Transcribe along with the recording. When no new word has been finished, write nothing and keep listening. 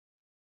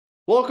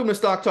Welcome to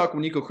Stock Talk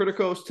with Nico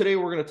Criticos. Today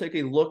we're going to take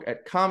a look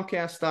at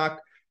Comcast stock.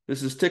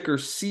 This is ticker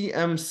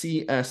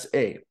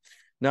CMCSA.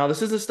 Now,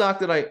 this is a stock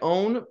that I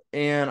own,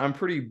 and I'm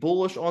pretty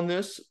bullish on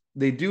this.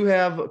 They do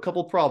have a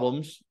couple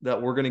problems that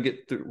we're going to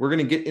get through. We're going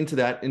to get into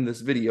that in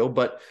this video,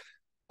 but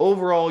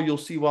overall, you'll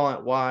see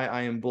why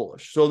I am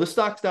bullish. So the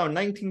stock's down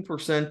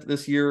 19%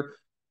 this year.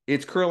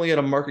 It's currently at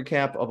a market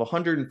cap of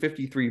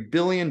 $153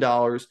 billion.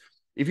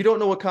 If you don't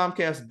know what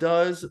Comcast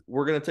does,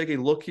 we're going to take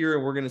a look here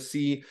and we're going to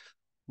see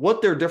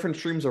what their different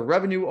streams of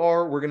revenue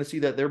are. We're going to see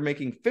that they're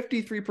making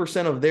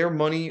 53% of their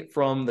money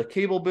from the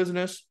cable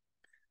business,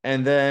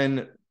 and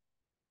then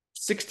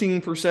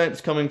 16%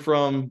 is coming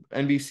from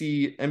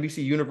NBC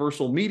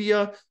Universal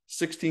Media,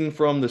 16%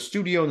 from the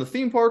studio and the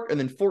theme park, and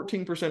then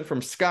 14%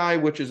 from Sky,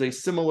 which is a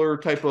similar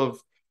type of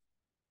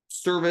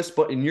service,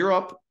 but in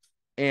Europe.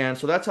 And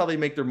so that's how they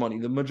make their money.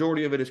 The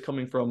majority of it is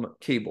coming from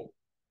cable.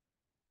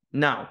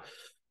 Now,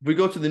 if we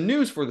go to the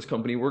news for this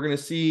company, we're going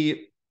to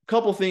see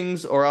couple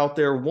things are out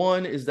there.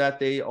 One is that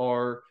they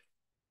are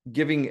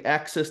giving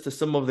access to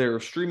some of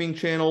their streaming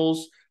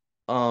channels.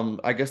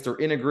 I guess they're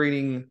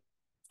integrating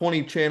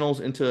 20 channels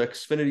into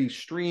Xfinity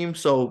Stream,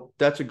 so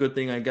that's a good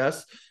thing, I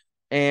guess.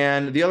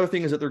 And the other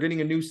thing is that they're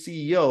getting a new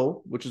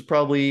CEO, which is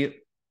probably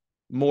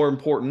more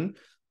important.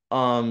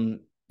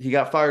 He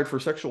got fired for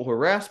sexual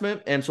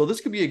harassment, and so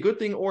this could be a good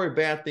thing or a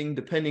bad thing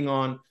depending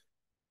on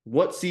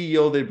what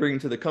CEO they bring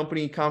to the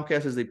company.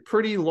 Comcast is a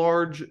pretty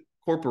large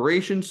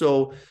corporation,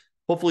 so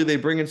hopefully they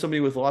bring in somebody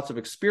with lots of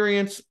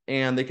experience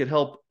and they could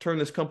help turn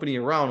this company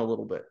around a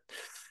little bit.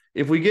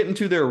 If we get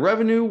into their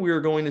revenue, we're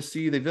going to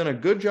see they've done a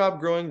good job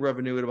growing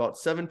revenue at about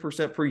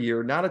 7% per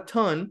year. Not a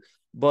ton,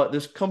 but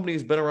this company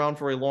has been around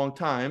for a long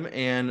time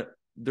and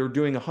they're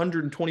doing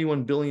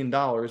 $121 billion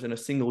in a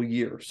single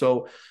year.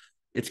 So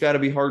it's got to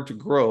be hard to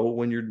grow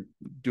when you're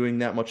doing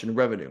that much in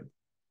revenue.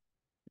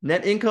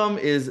 Net income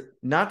is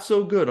not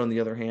so good, on the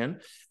other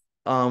hand.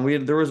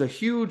 There was a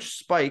huge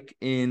spike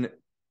in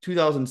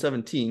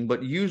 2017,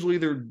 but usually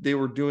they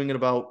were doing it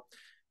about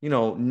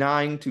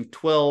 9 to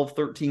 12,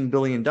 $13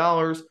 billion.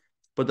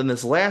 But then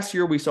this last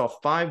year we saw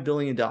 $5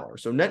 billion.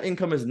 So net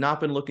income has not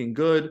been looking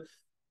good.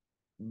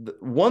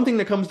 One thing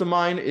that comes to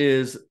mind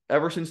is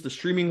ever since the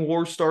streaming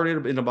wars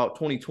started in about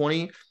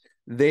 2020,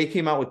 they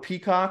came out with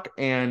Peacock,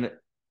 and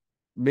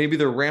maybe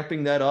they're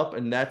ramping that up,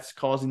 and that's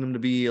causing them to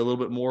be a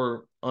little bit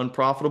more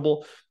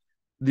unprofitable.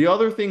 The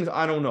other things,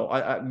 I don't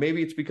know.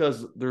 Maybe it's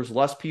because there's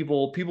less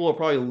people. People are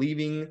probably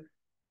leaving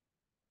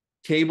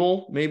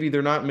cable. Maybe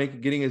they're not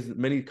getting as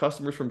many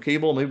customers from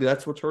cable. Maybe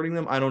that's what's hurting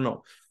them. I don't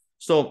know.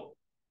 So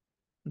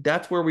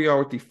that's where we are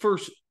with the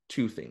first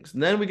two things.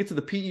 And then we get to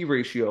the PE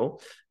ratio.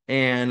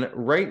 And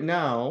right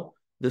now,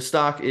 the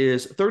stock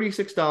is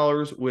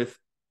 $36 with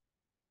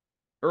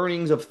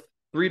earnings of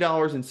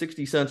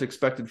 $3.60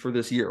 expected for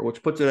this year,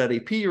 which puts it at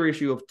a PE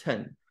ratio of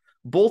 10.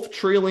 Both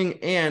trailing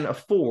and a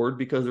forward,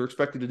 because they're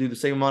expected to do the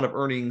same amount of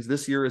earnings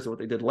this year as what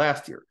they did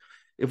last year.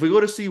 If we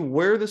go to see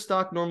where the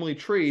stock normally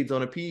trades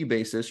on a PE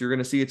basis, you're going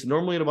to see it's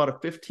normally at about a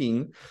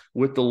 15,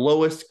 with the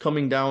lowest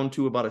coming down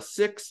to about a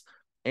 6.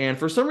 And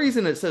for some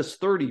reason, it says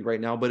 30 right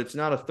now, but it's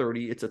not a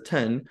 30, it's a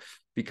 10,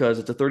 because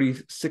it's a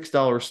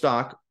 $36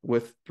 stock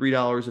with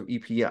 $3 of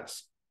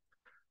EPS.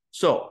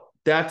 So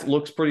that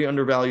looks pretty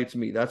undervalued to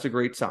me. That's a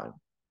great sign.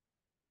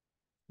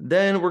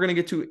 Then we're going to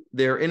get to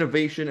their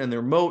innovation and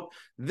their moat.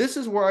 This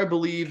is where I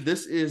believe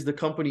this is the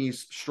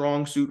company's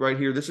strong suit right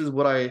here. This is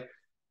what I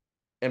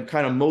am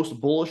kind of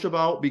most bullish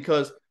about,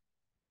 because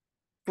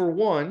for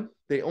one,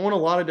 they own a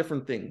lot of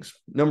different things.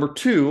 Number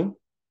two,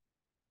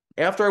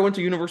 after I went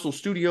to Universal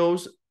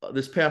Studios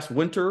this past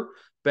winter,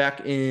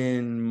 back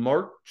in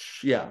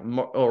March,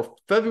 or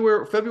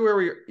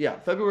February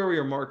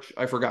or March,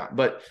 I forgot.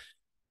 But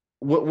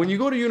when you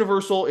go to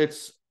Universal,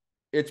 it's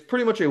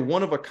pretty much a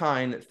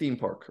one-of-a-kind theme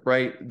park,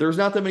 right? There's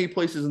not that many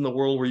places in the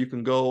world where you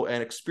can go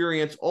and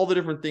experience all the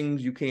different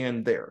things you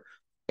can there.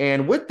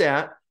 And with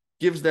that,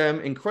 gives them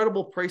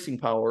incredible pricing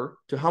power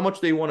to how much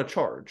they want to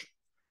charge.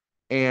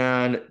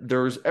 And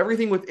there's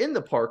everything within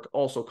the park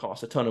also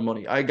costs a ton of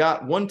money. I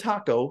got one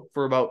taco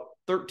for about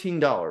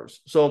 $13.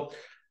 So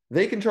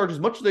they can charge as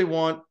much as they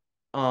want.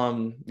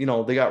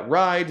 They got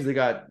rides, they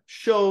got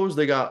shows,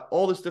 they got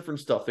all this different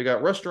stuff. They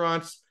got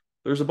restaurants.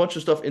 There's a bunch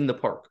of stuff in the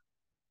park.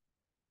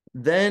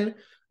 Then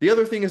the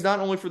other thing is not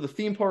only for the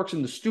theme parks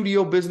and the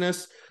studio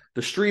business,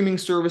 the streaming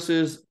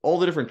services, all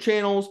the different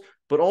channels,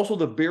 but also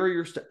the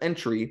barriers to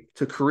entry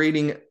to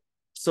creating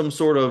some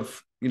sort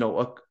of,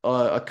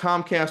 a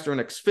Comcast or an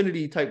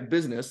Xfinity type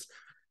business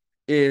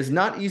is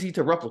not easy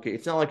to replicate.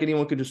 It's not like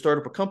anyone could just start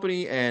up a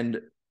company and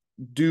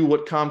do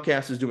what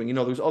Comcast is doing.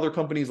 There's other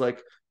companies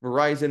like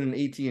Verizon and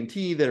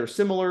AT&T that are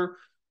similar,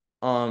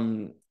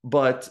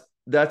 but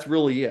that's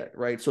really it,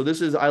 right? So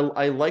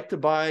I like to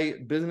buy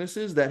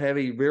businesses that have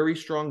a very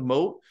strong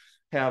moat,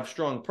 have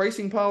strong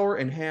pricing power,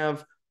 and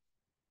have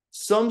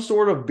some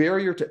sort of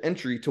barrier to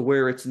entry to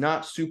where it's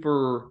not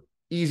super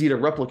easy to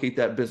replicate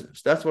that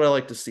business. That's what I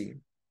like to see.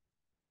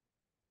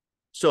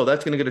 So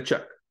that's going to get a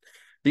check.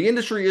 The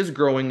industry is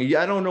growing.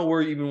 I don't know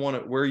where you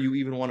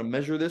even want to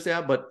measure this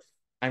at, but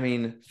I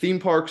mean, theme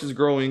parks is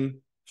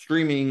growing,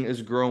 streaming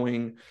is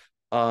growing.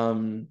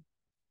 Now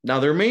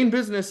their main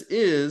business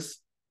is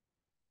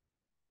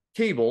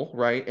cable,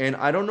 right? And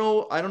I don't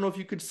know if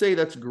you could say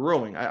that's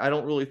growing. I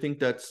don't really think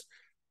that's,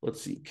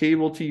 let's see,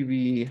 cable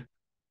TV.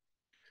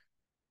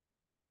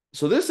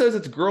 So this says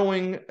it's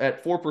growing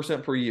at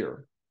 4% per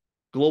year.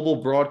 Global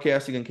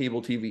broadcasting and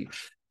cable TV.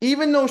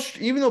 Even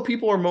though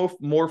people are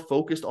more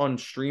focused on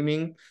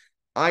streaming,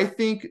 I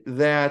think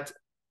that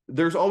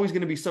there's always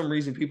going to be some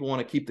reason people want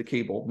to keep the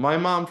cable. My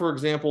mom, for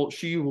example,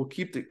 she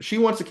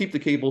wants to keep the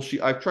cable.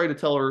 I've tried to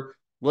tell her,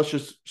 let's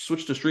just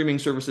switch to streaming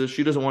services.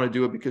 She doesn't want to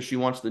do it because she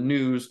wants the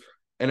news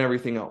and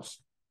everything else.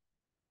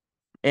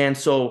 And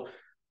so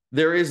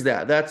there is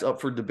that. That's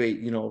up for debate,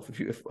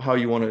 if how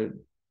you want to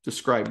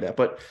describe that.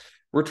 But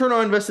return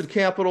on invested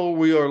capital,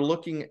 we are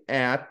looking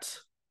at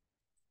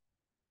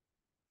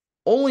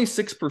only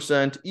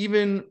 6%.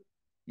 Even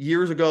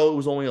years ago, it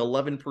was only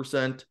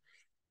 11%.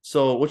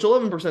 So, which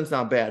 11% is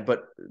not bad,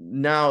 but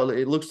now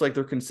it looks like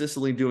they're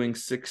consistently doing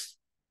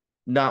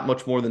not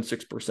much more than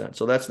 6%.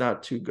 So that's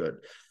not too good.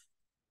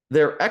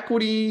 Their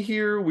equity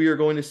here, we are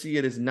going to see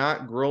it is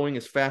not growing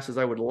as fast as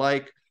I would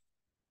like.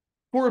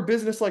 For a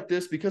business like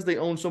this, because they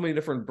own so many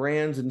different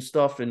brands and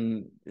stuff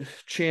and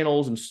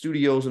channels and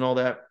studios and all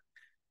that,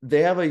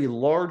 they have a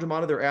large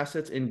amount of their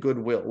assets in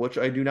goodwill, which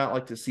I do not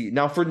like to see.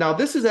 Now,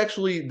 this is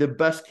actually the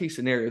best case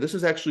scenario. This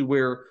is actually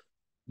where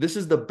this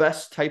is the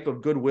best type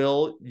of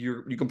goodwill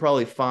you can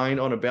probably find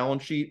on a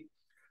balance sheet.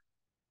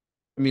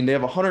 I mean, they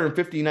have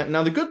 159.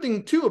 Now, the good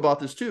thing too about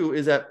this too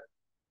is that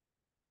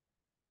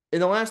in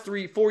the last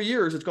 3-4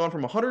 years, it's gone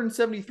from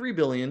 173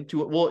 billion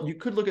to, well, you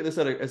could look at this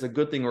as a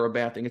good thing or a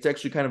bad thing. It's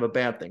actually kind of a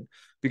bad thing,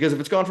 because if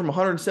it's gone from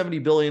 170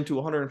 billion to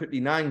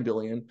 159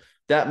 billion,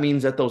 that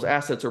means that those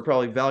assets are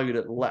probably valued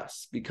at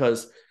less,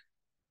 because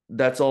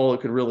that's all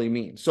it could really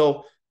mean.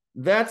 So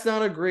that's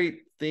not a great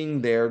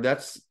thing there.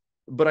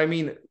 But I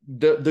mean,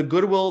 the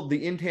goodwill,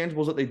 the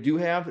intangibles that they do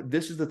have,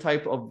 this is the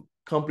type of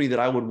company that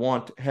I would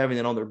want having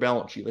it on their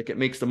balance sheet. Like, it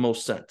makes the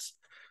most sense.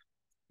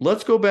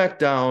 Let's go back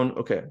down.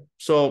 Okay.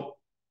 So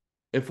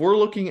if we're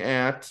looking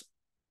at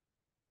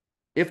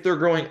if they're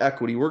growing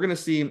equity, we're going to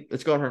see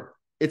it's gone from,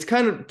 it's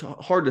kind of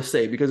hard to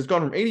say because it's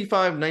gone from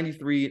 85,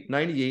 93,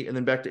 98, and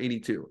then back to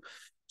 82.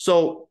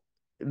 So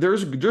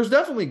there's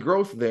definitely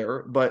growth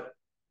there, but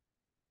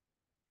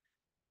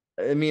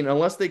I mean,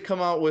 unless they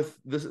come out with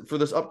this for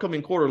this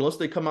upcoming quarter, unless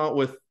they come out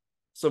with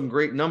some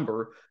great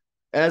number,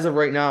 as of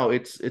right now,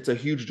 it's a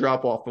huge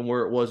drop off from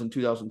where it was in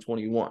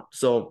 2021.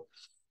 So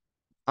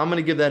I'm going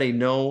to give that a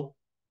no,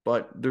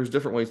 but there's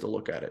different ways to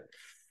look at it.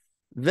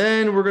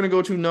 Then we're going to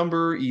go to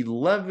number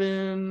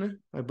 11.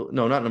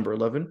 No, not number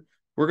 11.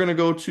 We're going to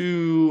go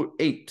to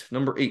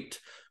number 8.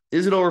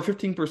 Is it over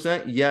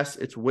 15%? Yes,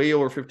 it's way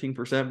over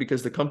 15%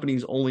 because the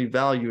company's only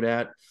valued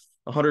at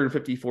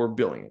 154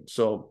 billion.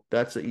 So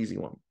that's an easy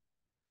one.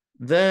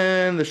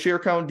 Then the share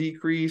count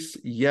decrease.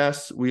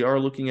 Yes, we are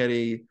looking at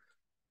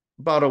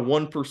about a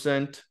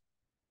 1%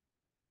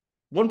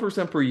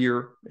 per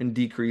year in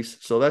decrease.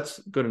 So that's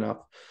good enough.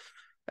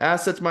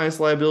 Assets minus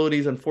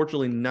liabilities,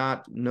 unfortunately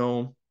not,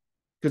 no.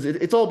 Because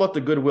it's all about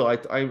the goodwill.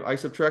 I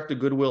subtract the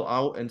goodwill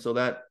out, and so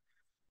that,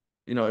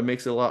 it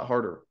makes it a lot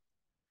harder.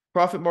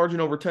 Profit margin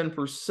over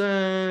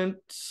 10%.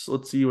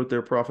 Let's see what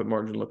their profit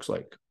margin looks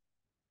like.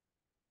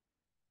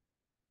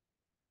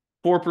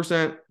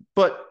 4%,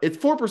 but it's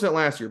 4%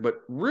 last year, but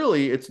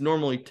really it's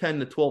normally 10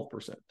 to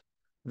 12%.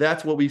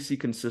 That's what we see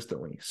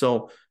consistently.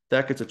 So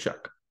that gets a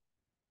check.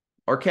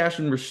 Are cash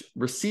and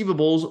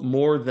receivables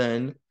more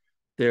than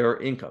their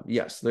income?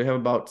 Yes, they have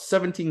about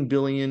 17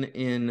 billion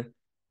in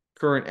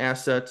current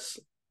assets,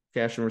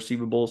 cash and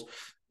receivables,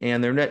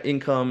 and their net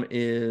income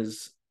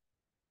is,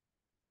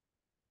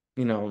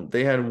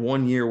 they had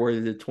 1 year where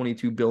they did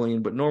 22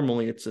 billion, but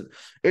normally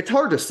it's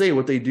hard to say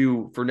what they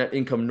do for net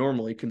income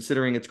normally,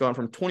 considering it's gone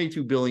from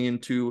 22 billion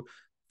to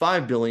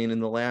 5 billion in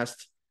the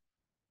last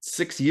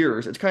 6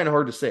 years. It's kind of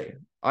hard to say.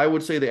 I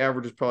would say the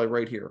average is probably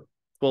right here,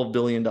 $12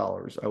 billion,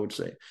 I would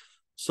say.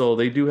 So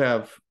they do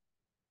have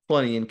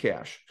plenty in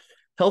cash.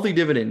 Healthy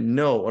dividend?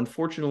 No,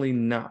 unfortunately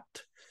not.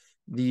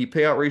 The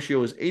payout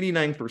ratio is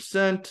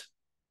 89%.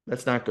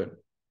 That's not good.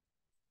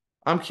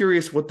 I'm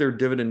curious what their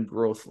dividend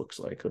growth looks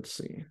like. Let's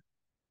see.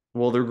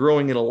 Well, they're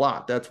growing it a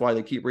lot. That's why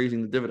they keep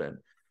raising the dividend.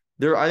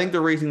 I think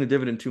they're raising the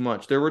dividend too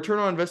much. Their return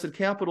on invested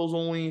capital is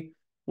only,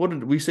 what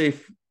did we say?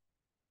 4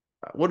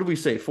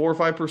 or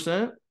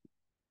 5%?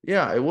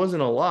 Yeah, it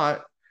wasn't a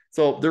lot.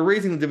 So they're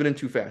raising the dividend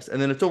too fast.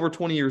 And then it's over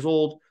 20 years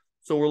old.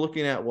 So we're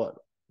looking at what?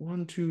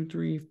 1, 2,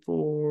 3,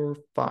 4,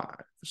 5.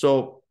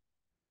 So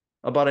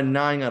about a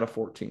 9 out of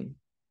 14.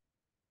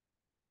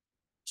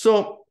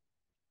 So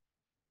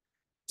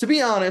to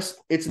be honest,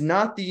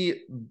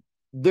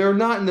 they're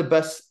not in the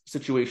best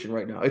situation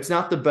right now. It's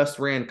not the best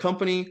ran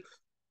company.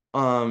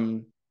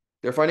 Their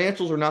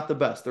financials are not the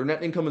best. Their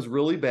net income is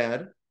really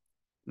bad.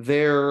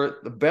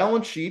 The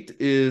balance sheet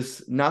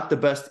is not the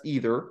best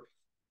either,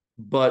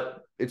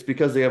 but it's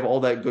because they have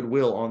all that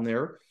goodwill on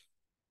there.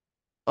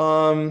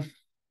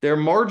 Their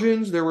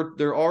margins, their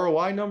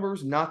ROI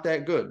numbers, not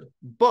that good.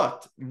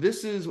 But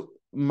this is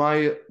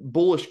my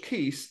bullish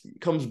case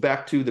comes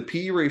back to the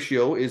PE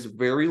ratio is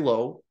very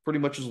low, pretty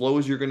much as low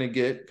as you're going to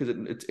get, because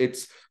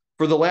it's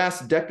for the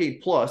last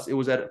decade plus, it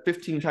was at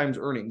 15 times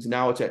earnings.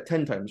 Now it's at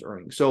 10 times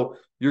earnings. So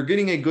you're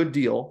getting a good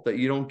deal that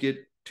you don't get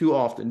too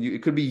often.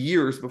 It could be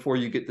years before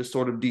you get this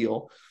sort of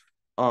deal.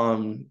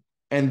 And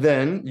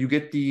then you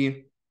get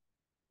the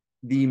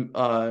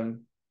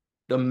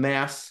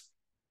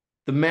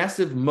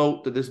massive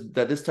moat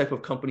that this type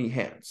of company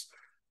has.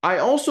 I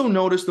also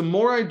notice the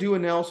more I do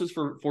analysis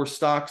for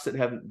stocks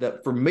that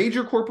for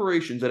major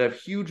corporations that have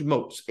huge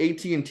moats,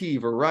 AT&T,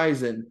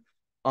 Verizon,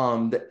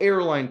 the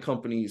airline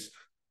companies,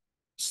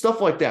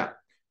 stuff like that.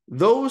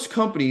 Those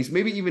companies,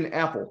 maybe even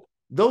Apple,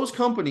 those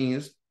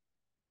companies,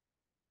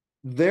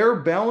 their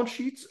balance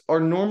sheets are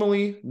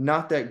normally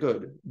not that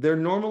good. They're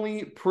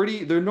normally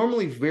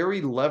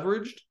very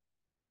leveraged.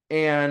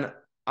 And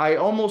I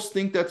almost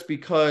think that's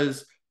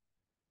because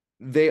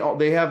they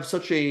have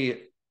such a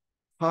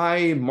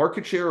high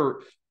market share.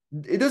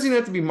 It doesn't even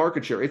have to be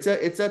market share.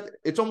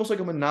 It's almost like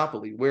a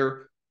monopoly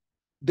where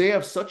they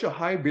have such a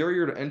high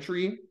barrier to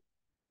entry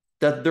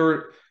that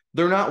they're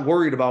not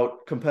worried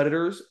about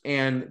competitors,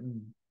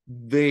 and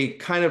they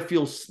kind of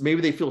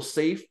maybe they feel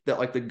safe that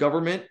like the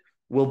government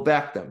will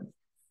back them.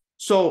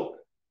 So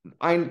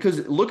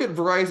because look at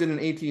Verizon and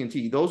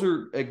AT&T, those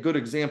are good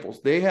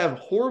examples. They have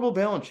horrible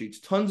balance sheets,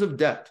 tons of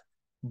debt,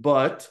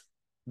 but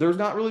there's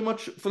not really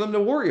much for them to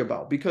worry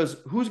about because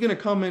who's going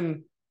to come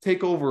and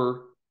take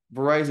over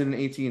Verizon and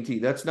AT&T?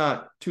 That's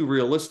not too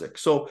realistic.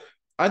 So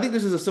I think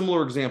this is a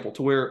similar example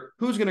to where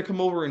who's going to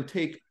come over and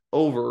take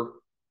over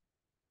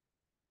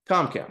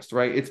Comcast,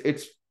 right?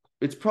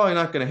 It's probably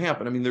not going to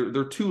happen. I mean,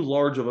 they're too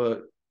large of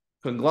a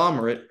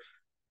conglomerate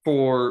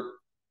for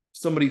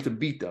somebody to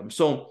beat them.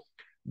 So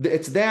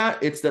it's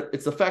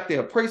the fact they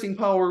have pricing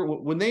power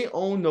when they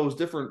own those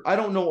different. I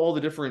don't know all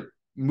the different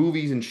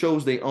movies and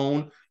shows they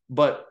own,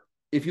 but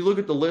if you look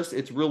at the list,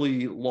 it's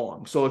really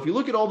long. So if you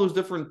look at all those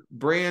different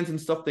brands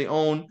and stuff they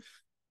own,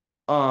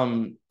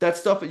 that's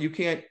stuff that you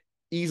can't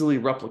easily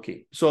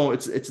replicate. So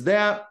it's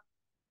that,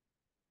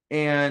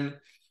 and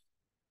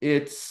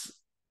it's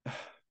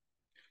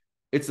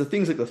the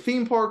things like the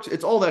theme parks,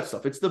 it's all that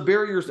stuff. It's the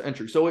barriers to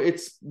entry. So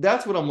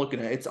that's what I'm looking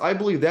at. I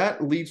believe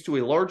that leads to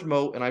a large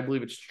moat, and I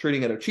believe it's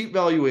trading at a cheap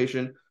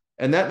valuation.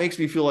 And that makes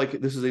me feel like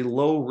this is a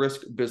low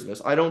risk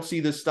business. I don't see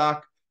this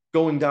stock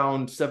going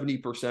down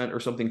 70% or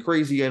something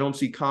crazy. I don't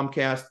see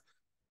Comcast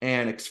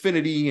and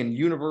Xfinity and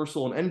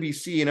Universal and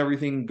NBC and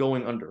everything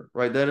going under,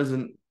 right? That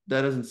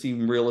doesn't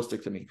seem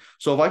realistic to me.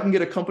 So if I can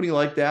get a company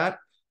like that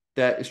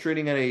is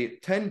trading at a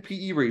 10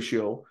 PE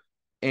ratio,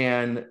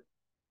 and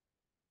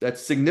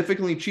that's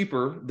significantly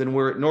cheaper than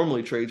where it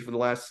normally trades for the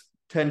last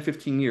 10,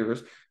 15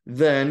 years,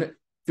 then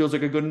feels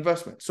like a good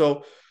investment.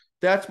 So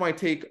that's my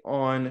take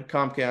on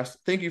Comcast.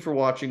 Thank you for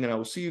watching, and I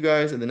will see you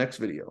guys in the next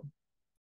video.